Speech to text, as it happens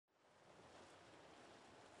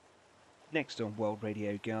Next on World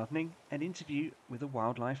Radio Gardening, an interview with a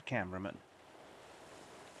wildlife cameraman.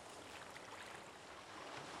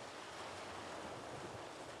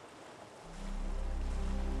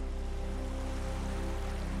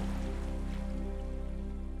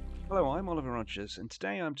 Hello, I'm Oliver Rogers, and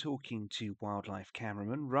today I'm talking to wildlife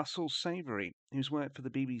cameraman Russell Savory, who's worked for the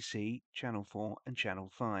BBC, Channel 4 and Channel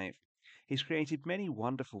 5. He's created many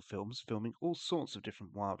wonderful films, filming all sorts of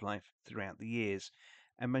different wildlife throughout the years,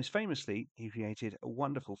 and most famously, he created a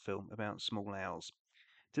wonderful film about small owls.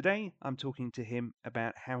 Today, I'm talking to him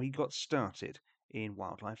about how he got started in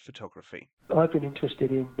wildlife photography. I've been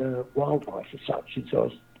interested in wildlife as such since I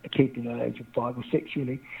was a kid, the age of 5 or 6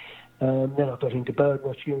 really. Then I got into bird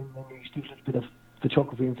watching and I used to do a little bit of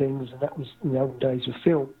photography and things, and that was in the old days of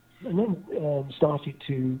film. And then started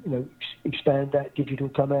to expand that. Digital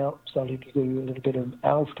come out, started to do a little bit of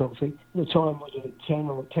owl photography. At the time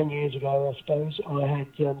was 10 years ago, I suppose. I had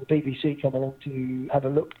the BBC come along to have a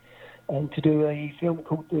look and to do a film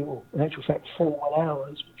called, in actual fact, 4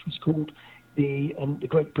 hours, which was called the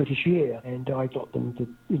Great British Year. And I got them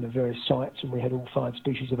to various sites, and we had all 5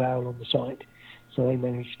 species of owl on the site. So they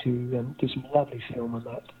managed to do some lovely film on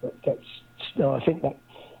that. I think that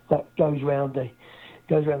goes round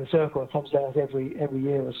the circle. It comes out every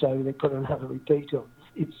year or so. They put another repeat on.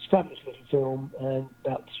 It's a fabulous little film, and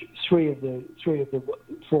about three of the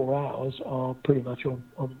 4 hours are pretty much on.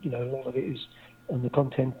 A lot of it is on the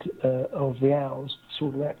content of the owls.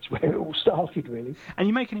 Sort of that's where it all started, really. And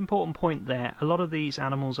you make an important point there. A lot of these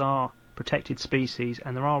animals are protected species,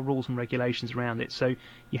 and there are rules and regulations around it. So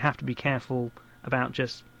you have to be careful about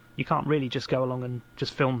you can't really just go along and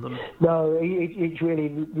just film them. No, it's really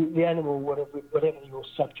the animal, whatever your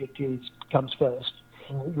subject is, comes first.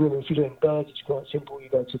 Really, if you're doing birds, it's quite simple. You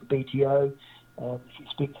go to the BTO, if you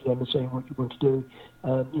speak to them and say what you want to do.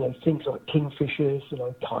 Things like kingfishers,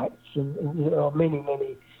 kites, and there are many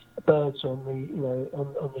birds on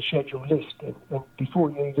the schedule list. And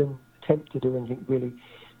before you even attempt to do anything, really,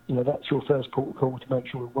 that's your first port of call to make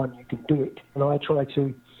sure, one, you can do it. And I try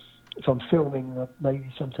to, if I'm filming, maybe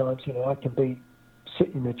sometimes, I can be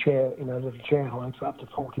sitting in a chair, a little chair height for up to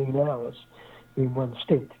 14 hours in one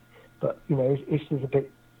stint. But, if there's a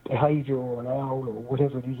bit behaviour or an owl or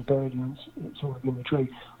whatever it is, a bird, it's sort of in the tree,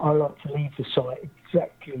 I like to leave the site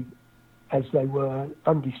exactly as they were,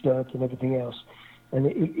 undisturbed and everything else. And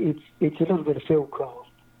it's a little bit of fieldcraft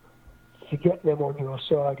to get them on your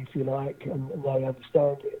side, if you like, and they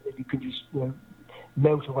understand it, and then you can just,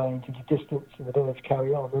 melt away into the distance and the birds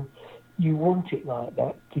carry on. And you want it like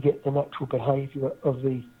that to get the natural behaviour of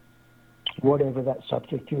the whatever that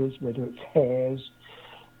subject is, whether it's hares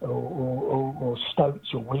or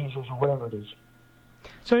stoats or weasels or whatever it is.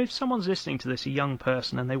 So if someone's listening to this, a young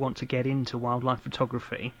person, and they want to get into wildlife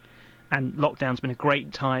photography, and lockdown's been a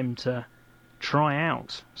great time to try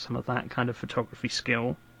out some of that kind of photography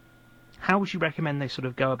skill, how would you recommend they sort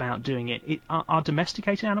of go about doing it? Are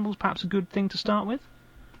domesticated animals perhaps a good thing to start with?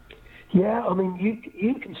 Yeah, I mean,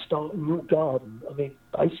 you can start in your garden. I mean,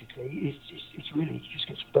 basically, it's really, you just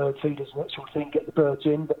get some bird feeders and that sort of thing, get the birds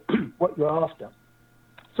in, but what you're after.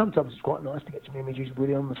 Sometimes it's quite nice to get some images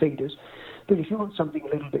really on the feeders, but if you want something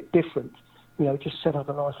a little bit different, just set up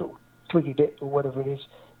a nice little twiggy bit or whatever it is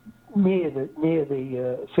near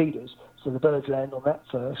the feeders, so the birds land on that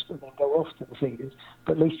first and then go off to the feeders.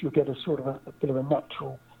 But at least you'll get a sort of a bit of a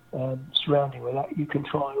natural surrounding with that. You can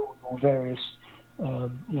try all your various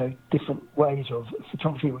different ways of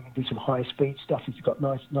photography. We can do some high-speed stuff if you've got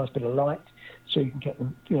nice bit of light, so you can get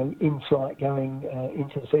them in flight going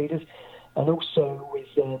into the feeders. And also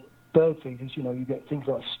with bird feeders, you get things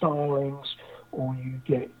like starlings, or you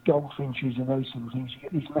get goldfinches and those sort of things. You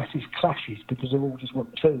get these massive clashes because they all just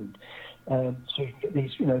want food. So you can get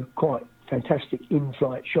these, quite fantastic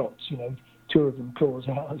in-flight shots. 2 of them claws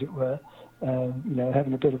out, as it were,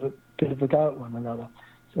 having a bit of a go at one another.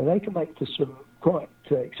 So they can make for some quite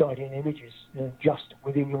exciting images just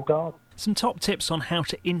within your garden. Some top tips on how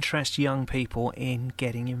to interest young people in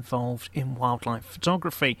getting involved in wildlife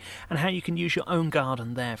photography, and how you can use your own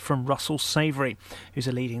garden there, from Russell Savory, who's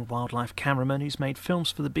a leading wildlife cameraman who's made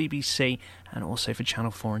films for the BBC and also for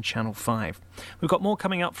Channel 4 and Channel 5. We've got more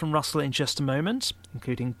coming up from Russell in just a moment,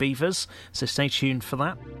 including beavers, so stay tuned for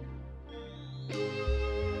that.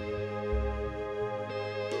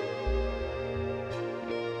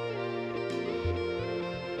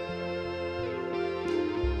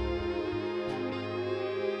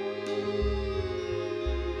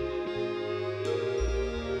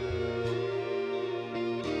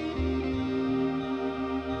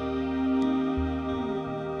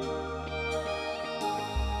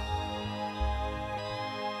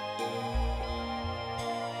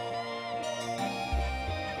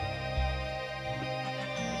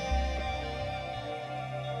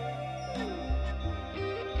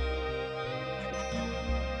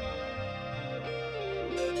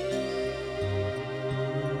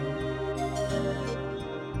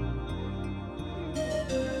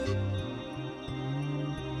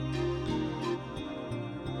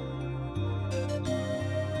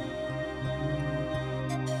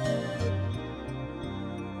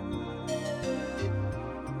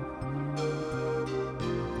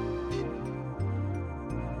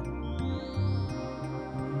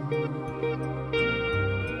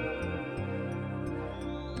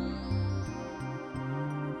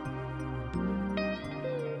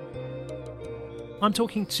 I'm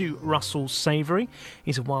talking to Russell Savory.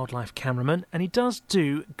 He's a wildlife cameraman and he does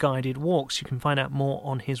do guided walks. You can find out more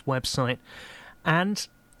on his website. And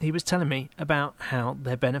he was telling me about how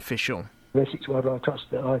they're beneficial. The Essex Wildlife Trust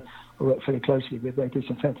that I work fairly closely with, they do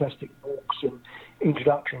some fantastic walks and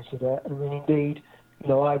introductions to that. And then indeed,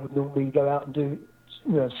 I would normally go out and do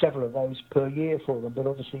several of those per year for them. But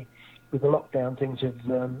obviously, with the lockdown, things have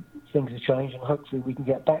changed, and hopefully we can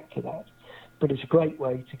get back to that. But it's a great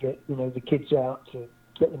way to get the kids out, to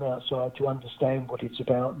get them outside, to understand what it's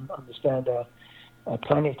about and understand our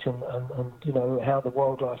planet and how the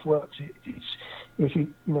wildlife works.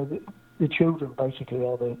 The children basically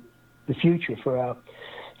are the future for our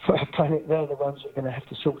planet. They're the ones that are going to have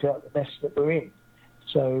to sort out the mess that we're in.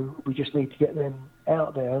 So we just need to get them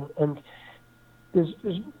out there. And there's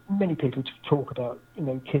many people to talk about,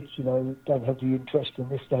 kids, don't have the interest in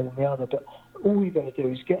this, that and the other, but all you've got to do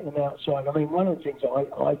is get them outside. I mean, one of the things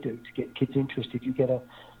I do to get kids interested, you get a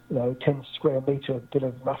 10 square metre bit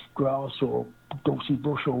of rough grass or Dorsey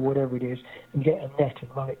bush or whatever it is, and get a net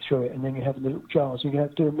and run it through it, and then you have the little jars, and you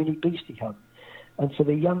have to do a mini beastie hunt. And for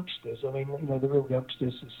the youngsters, I mean, the real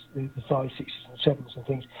youngsters, the 5, 6s and 7s and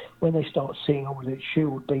things, when they start seeing all the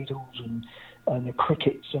shield beetles and the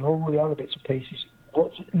crickets and all the other bits and pieces,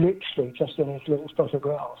 what's literally just on this little spot of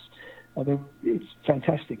grass, I mean, it's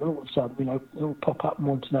fantastic. All of a sudden, they'll pop up and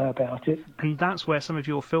want to know about it. And that's where some of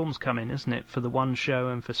your films come in, isn't it? For the One Show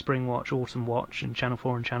and for Spring Watch, Autumn Watch and Channel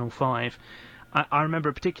 4 and Channel 5. I remember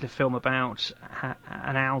a particular film about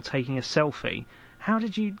an owl taking a selfie. How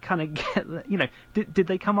did you kind of get that? Did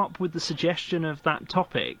they come up with the suggestion of that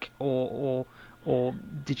topic, or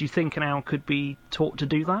did you think an owl could be taught to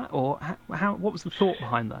do that, or what was the thought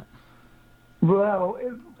behind that? Well,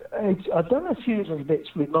 I've done a few little bits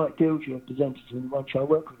with Mike Dilger, a presenter in the One Show. I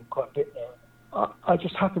work with him quite a bit now. I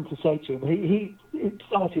just happened to say to him, it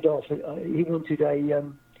started off, he wanted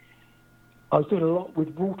I was doing a lot with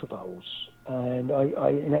water bowls, and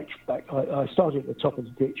in actual fact, I started at the top of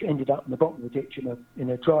the ditch, ended up in the bottom of the ditch in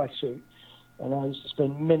a dry suit, and I used to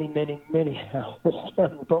spend many, many, many hours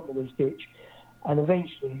down the bottom of this ditch, and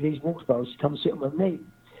eventually these water bowls come and sit on my knee.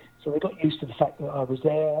 So they got used to the fact that I was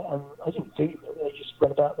there, and I didn't feed them. They just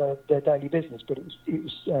went about their daily business. But it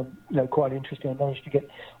was quite interesting. I managed to get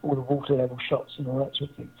all the water level shots and all that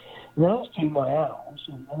sort of thing. And then I was doing my owls,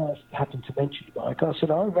 and then I happened to mention to Mike. I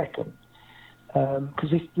said, I reckon,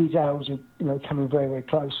 because these owls are coming very, very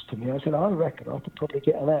close to me. I said, I reckon I could probably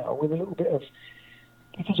get an owl with a little bit of,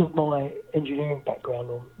 because of my engineering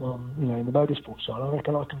background on in the motorsport side. I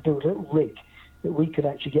reckon I can build a little rig that we could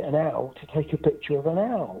actually get an owl to take a picture of an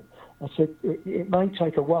owl. I said, it may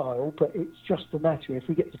take a while, but it's just a matter. If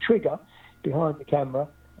we get the trigger behind the camera,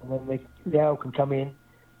 and then the owl can come in,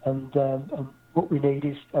 and what we need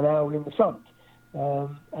is an owl in the front.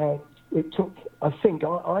 And it took, I think,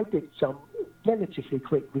 I did some relatively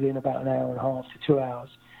quick within about an hour and a half to 2 hours.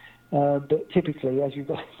 But typically, as you've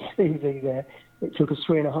got to see there, it took us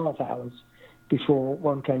 3.5 hours before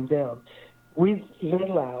one came down. With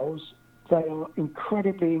little owls, they are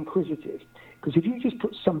incredibly inquisitive, because if you just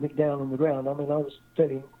put something down on the ground, I mean, I was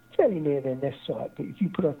fairly near their nest site, but if you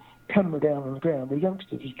put a camera down on the ground, the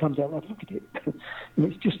youngsters just come down and have a look at it. And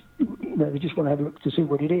it's just, they just want to have a look to see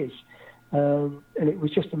what it is. And it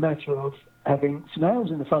was just a matter of having some owls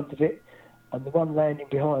in the front of it, and the one landing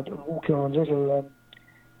behind and walking on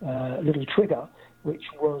a little trigger, which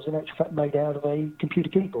was in actual fact made out of a computer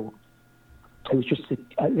keyboard. It was just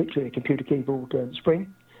literally a computer keyboard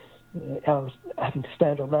spring. I was having to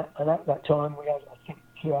stand on that, and at that time we had, I think,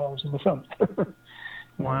 2 hours in the front.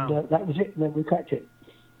 Wow. And that was it, and then we cracked it.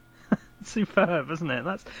 Superb, isn't it?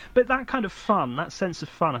 But that kind of fun, that sense of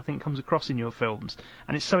fun, I think comes across in your films,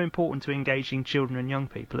 and it's so important to engaging children and young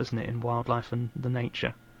people, isn't it, in wildlife and the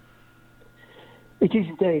nature? It is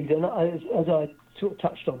indeed, and as I sort of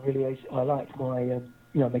touched on, really, I like my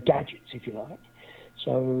my gadgets, if you like.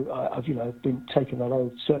 So I've been taking that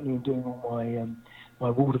over, certainly in doing all my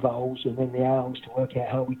water bowls and then the owls, to work out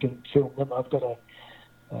how we can film them. I've got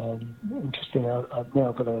I've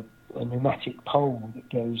now got a pneumatic pole that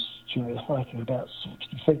goes to a height of about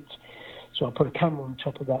 60 feet. So I put a camera on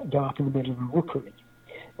top of that and go up in the middle of a rookery.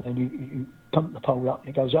 And you pump the pole up and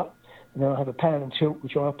it goes up. And then I have a pan and tilt,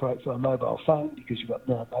 which I operate for a mobile phone, because you've got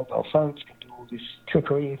now mobile phones can do all this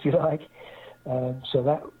trickery, if you like. So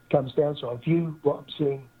that comes down. So I view what I'm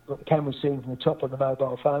seeing, what the camera's seeing from the top of the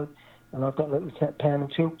mobile phone. And I've got a little pan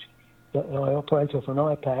and tilt that I operate off an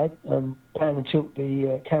iPad and pan and tilt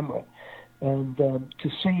the camera. And to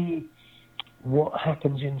see what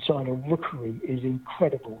happens inside a rookery is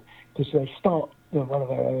incredible, because they start, one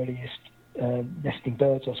of our earliest nesting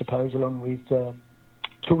birds, I suppose, along with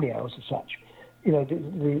tawny owls and such.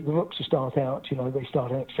 the rooks start out, they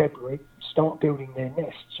start out February, start building their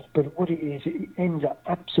nests. But what it is, it ends up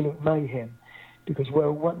absolute mayhem because,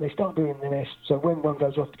 when they start building their nests, so when one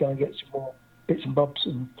goes off to go and get some more bits and bobs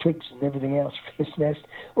and twigs and everything else for his nest,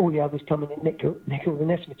 all the others come in and nick all the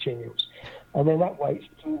nest materials. And then that waits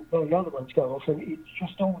until the other ones go off, and it's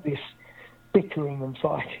just all this bickering and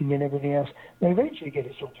fighting and everything else. They eventually get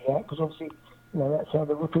it sorted out because obviously, that's how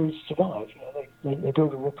the rookeries survive. They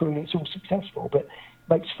build a rookery and it's all successful, but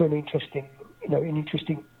makes for an interesting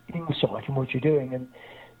insight in what you're doing. And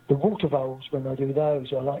the water voles, when I do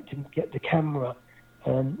those, I like to get the camera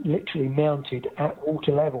literally mounted at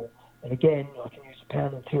water level. And again, I can use the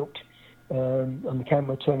pan and tilt on the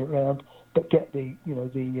camera, turn it around, but get the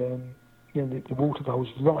water voles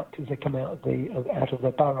right as they come out of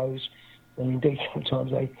their burrows. And indeed,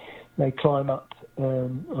 sometimes they climb up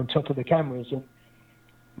on top of the cameras. And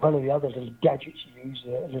one of the other little gadgets you use,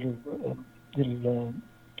 little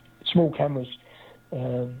small cameras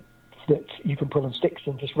that you can put on sticks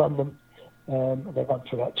and just run them. They run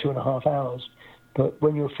for about 2.5 hours. But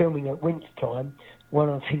when you're filming at winter time, one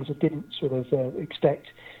of the things I didn't sort of expect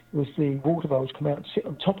was the water voles come out and sit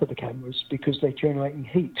on top of the cameras because they're generating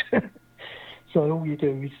heat. So all you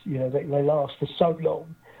do is, they last for so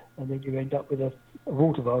long, and then you end up with a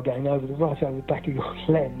water vole going right over the back of your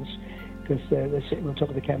lens because they're sitting on top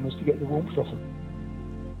of the cameras to get the warmth off them.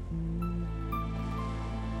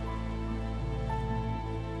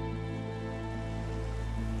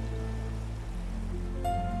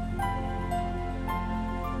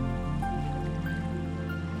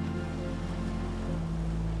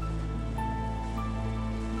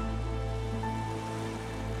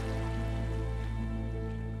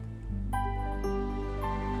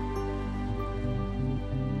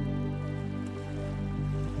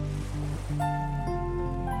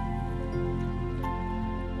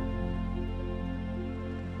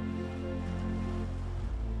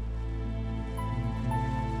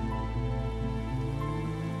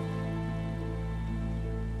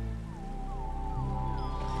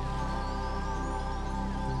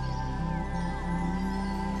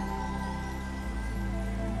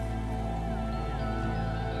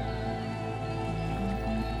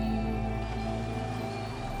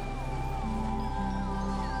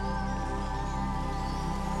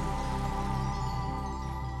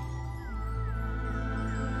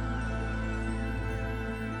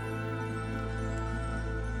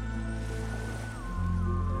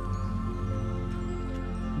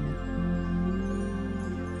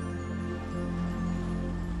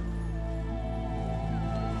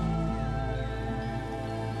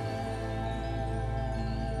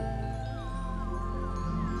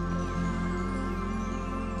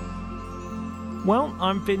 Well,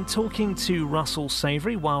 I've been talking to Russell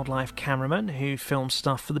Savory, wildlife cameraman, who films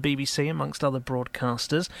stuff for the BBC amongst other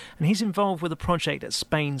broadcasters, and he's involved with a project at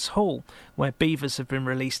Spain's Hall, where beavers have been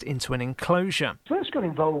released into an enclosure. First got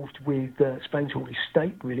involved with Spain's Hall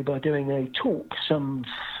Estate, really, by doing a talk some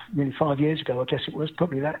 5 years ago, I guess it was,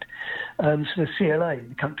 probably that, to the CLA,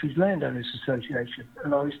 the country's Landowners Association,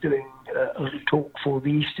 and I was doing a little talk for the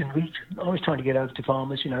Eastern region. I was trying to get over to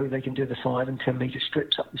farmers, they can do the 5 and 10 metre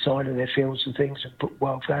strips up the side of their fields and things and put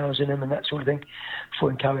wildflowers in them and that sort of thing to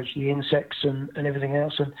encourage the insects and everything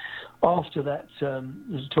else. And after that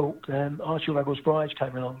little talk, Archie Ruggles Bryce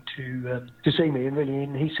came along to see me,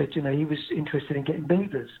 and he said, he was interested in getting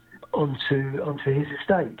beavers onto his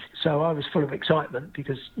estate. So I was full of excitement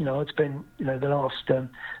because, I'd spent, the last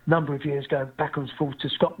number of years going back and forth to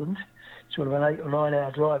Scotland, sort of an 8 or 9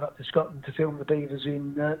 hour drive up to Scotland to film the beavers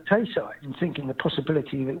in Tayside, and thinking the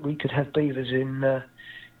possibility that we could have beavers in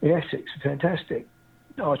Essex. Fantastic.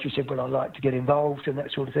 Archie said, well, I'd like to get involved and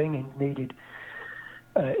that sort of thing, and needed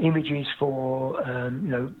images for,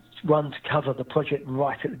 one to cover the project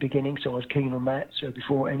right at the beginning, so I was keen on that. So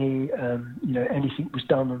before anything was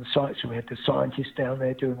done on the site, so we had the scientists down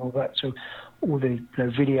there doing all that. So all the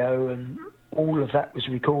video and all of that was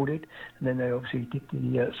recorded, and then they obviously did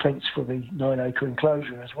the fence for the 9-acre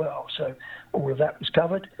enclosure as well. So all of that was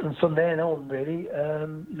covered, and from then on, really,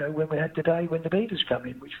 when we had the day when the beavers come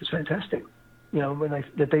in, which was fantastic. When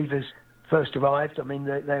the beavers first arrived,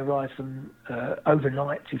 they arrived from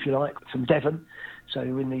overnight, if you like, from Devon. So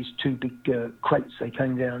in these 2 big crates they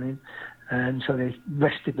came down in, and so they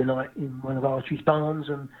rested the night in one of Archie's barns,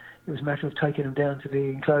 and it was a matter of taking them down to the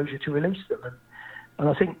enclosure to release them. And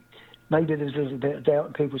I think maybe there's a little bit of doubt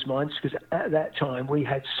in people's minds because at that time we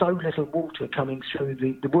had so little water coming through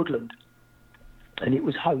the woodland, and it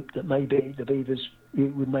was hoped that maybe the beavers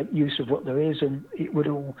would make use of what there is and it would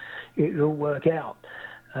all work out.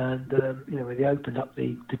 And when they opened up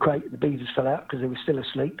the crate, the beavers fell out because they were still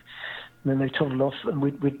asleep. And then they toddled off, and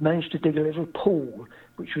we'd managed to dig a little pool,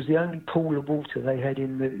 which was the only pool of water they had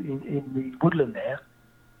in the woodland there,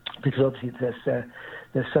 because obviously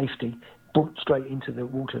their safety. Bumped straight into the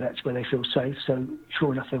water. That's where they feel safe. So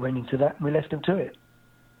sure enough, they went into that, and we left them to it.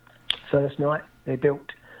 First night, they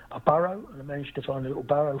built a burrow, and I managed to find a little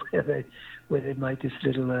burrow where they'd made this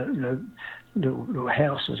little little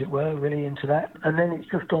house, as it were, really into that. And then it's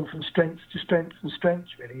just gone from strength to strength and strength.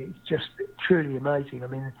 Really, it's just truly amazing. I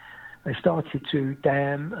mean, they started to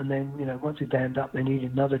dam, and then once it dammed up, they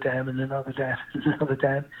needed another dam and another dam and another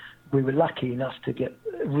dam. We were lucky enough to get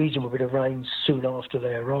a reasonable bit of rain soon after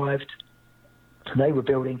they arrived. And they were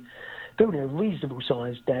building a reasonable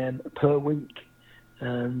sized dam per week,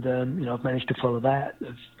 and I've managed to follow that.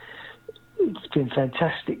 It's been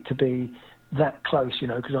fantastic to be that close,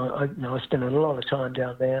 because I spend a lot of time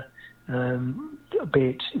down there,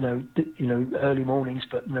 be it early mornings,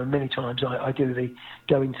 but many times I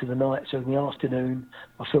go into the night. So in the afternoon,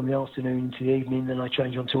 I film the afternoon into the evening, then I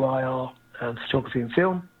change onto IR, photography and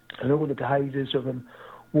film, and all the behaviours of them.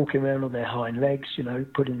 Walking around on their hind legs,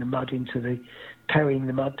 putting the mud carrying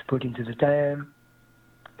the mud to put into the dam.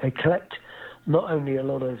 They collect not only a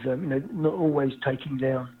lot of, not always taking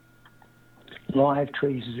down live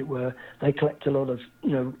trees, as it were. They collect a lot of,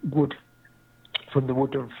 wood from the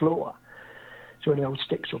woodland floor. So any old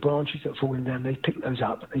sticks or branches that are falling down, they pick those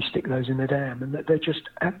up, they stick those in the dam, and they're just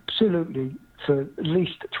absolutely, for at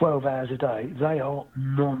least 12 hours a day, they are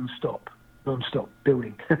non-stop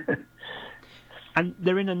building. And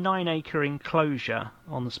they're in a 9-acre enclosure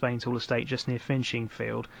on the Spain's estate just near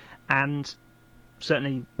Finchingfield, and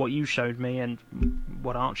certainly what you showed me and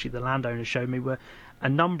what Archie, the landowner, showed me were a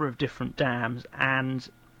number of different dams, and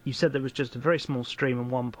you said there was just a very small stream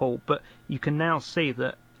and one pool, but you can now see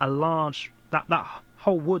that that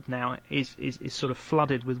whole wood now is sort of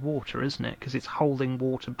flooded with water, isn't it? Because it's holding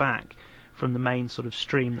water back from the main sort of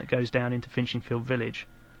stream that goes down into Finchingfield village.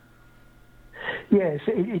 Yes,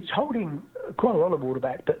 it's holding quite a lot of water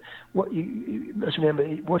back, but what you must remember,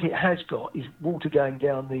 what it has got is water going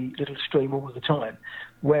down the little stream all the time,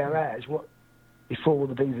 whereas before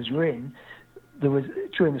the beavers were in, there was,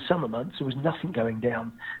 during the summer months, there was nothing going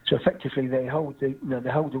down. So effectively, they hold the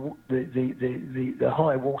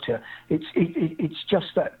high water. It's just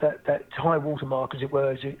that high water mark, as it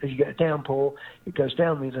were. As you get a downpour, it goes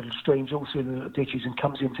down these little streams, all through the little ditches, and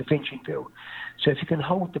comes into Finchingfield. So if you can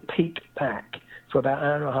hold the peak back for about an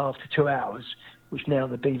hour and a half to 2 hours, which now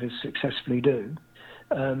the beavers successfully do,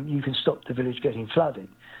 you can stop the village getting flooded.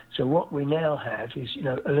 So what we now have is,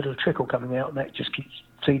 a little trickle coming out, and that just keeps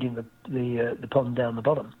feeding the pond down the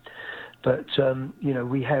bottom. But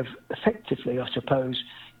we have effectively, I suppose,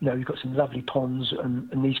 you've got some lovely ponds and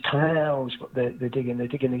these canals. What they're digging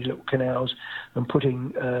these little canals and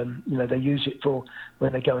putting, they use it for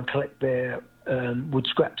when they go and collect their wood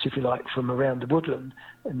scraps, if you like, from around the woodland,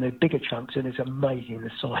 and they're bigger chunks, and it's amazing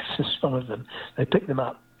the size of some of them. They pick them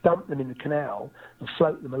up, dump them in the canal, and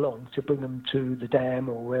float them along to bring them to the dam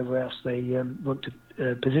or wherever else they want to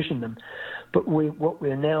position them. But what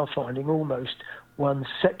we're now finding, almost one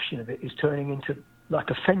section of it is turning into like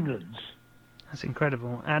a fenlands. That's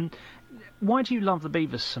incredible. And why do you love the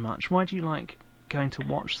beavers so much? Why do you like going to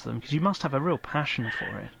watch them? Because you must have a real passion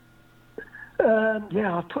for it.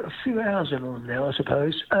 I've put a few hours in on them now, I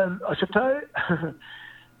suppose. I've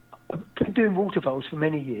been doing waterfoals for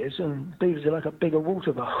many years, and beavers are like a bigger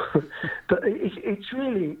waterfowl. But it's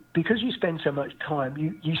really, because you spend so much time,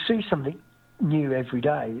 you see something new every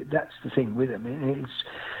day. That's the thing with them. It's,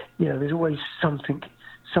 there's always something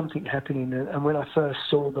happening. And when I first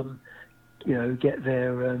saw them, get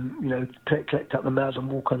their, collect up the mud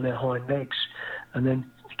and walk on their hind legs, and then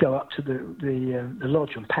go up to the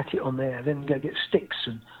lodge and pat it on there, then go get sticks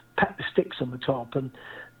and pat the sticks on the top, and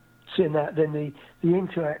seeing that, then the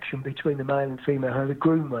interaction between the male and female, how they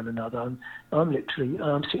groom one another. And I'm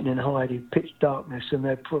sitting in hiding, pitch darkness, and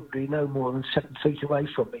they're probably no more than 7 feet away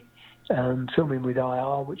from me, filming with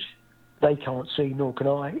IR, which they can't see, nor can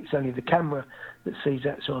I. It's only the camera that sees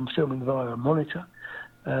that, so I'm filming via a monitor.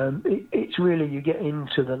 It's really, you get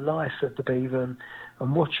into the life of the beaver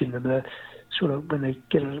and watching them. Sort of when they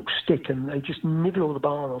get a little stick and they just nibble all the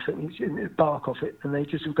bark off it, and they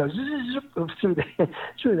just go through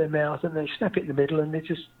their mouth, and they snap it in the middle, and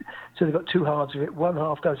so they've got two halves of it. One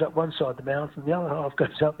half goes up one side of the mouth, and the other half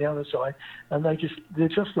goes up the other side, and they're just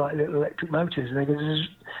like little electric motors, and they go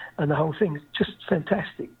and the whole thing is just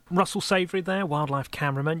fantastic. Russell Savory there, wildlife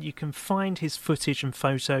cameraman. You can find his footage and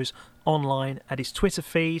photos online at his Twitter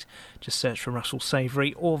feed. Just search for Russell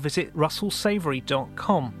Savory or visit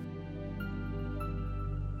russellsavory.com.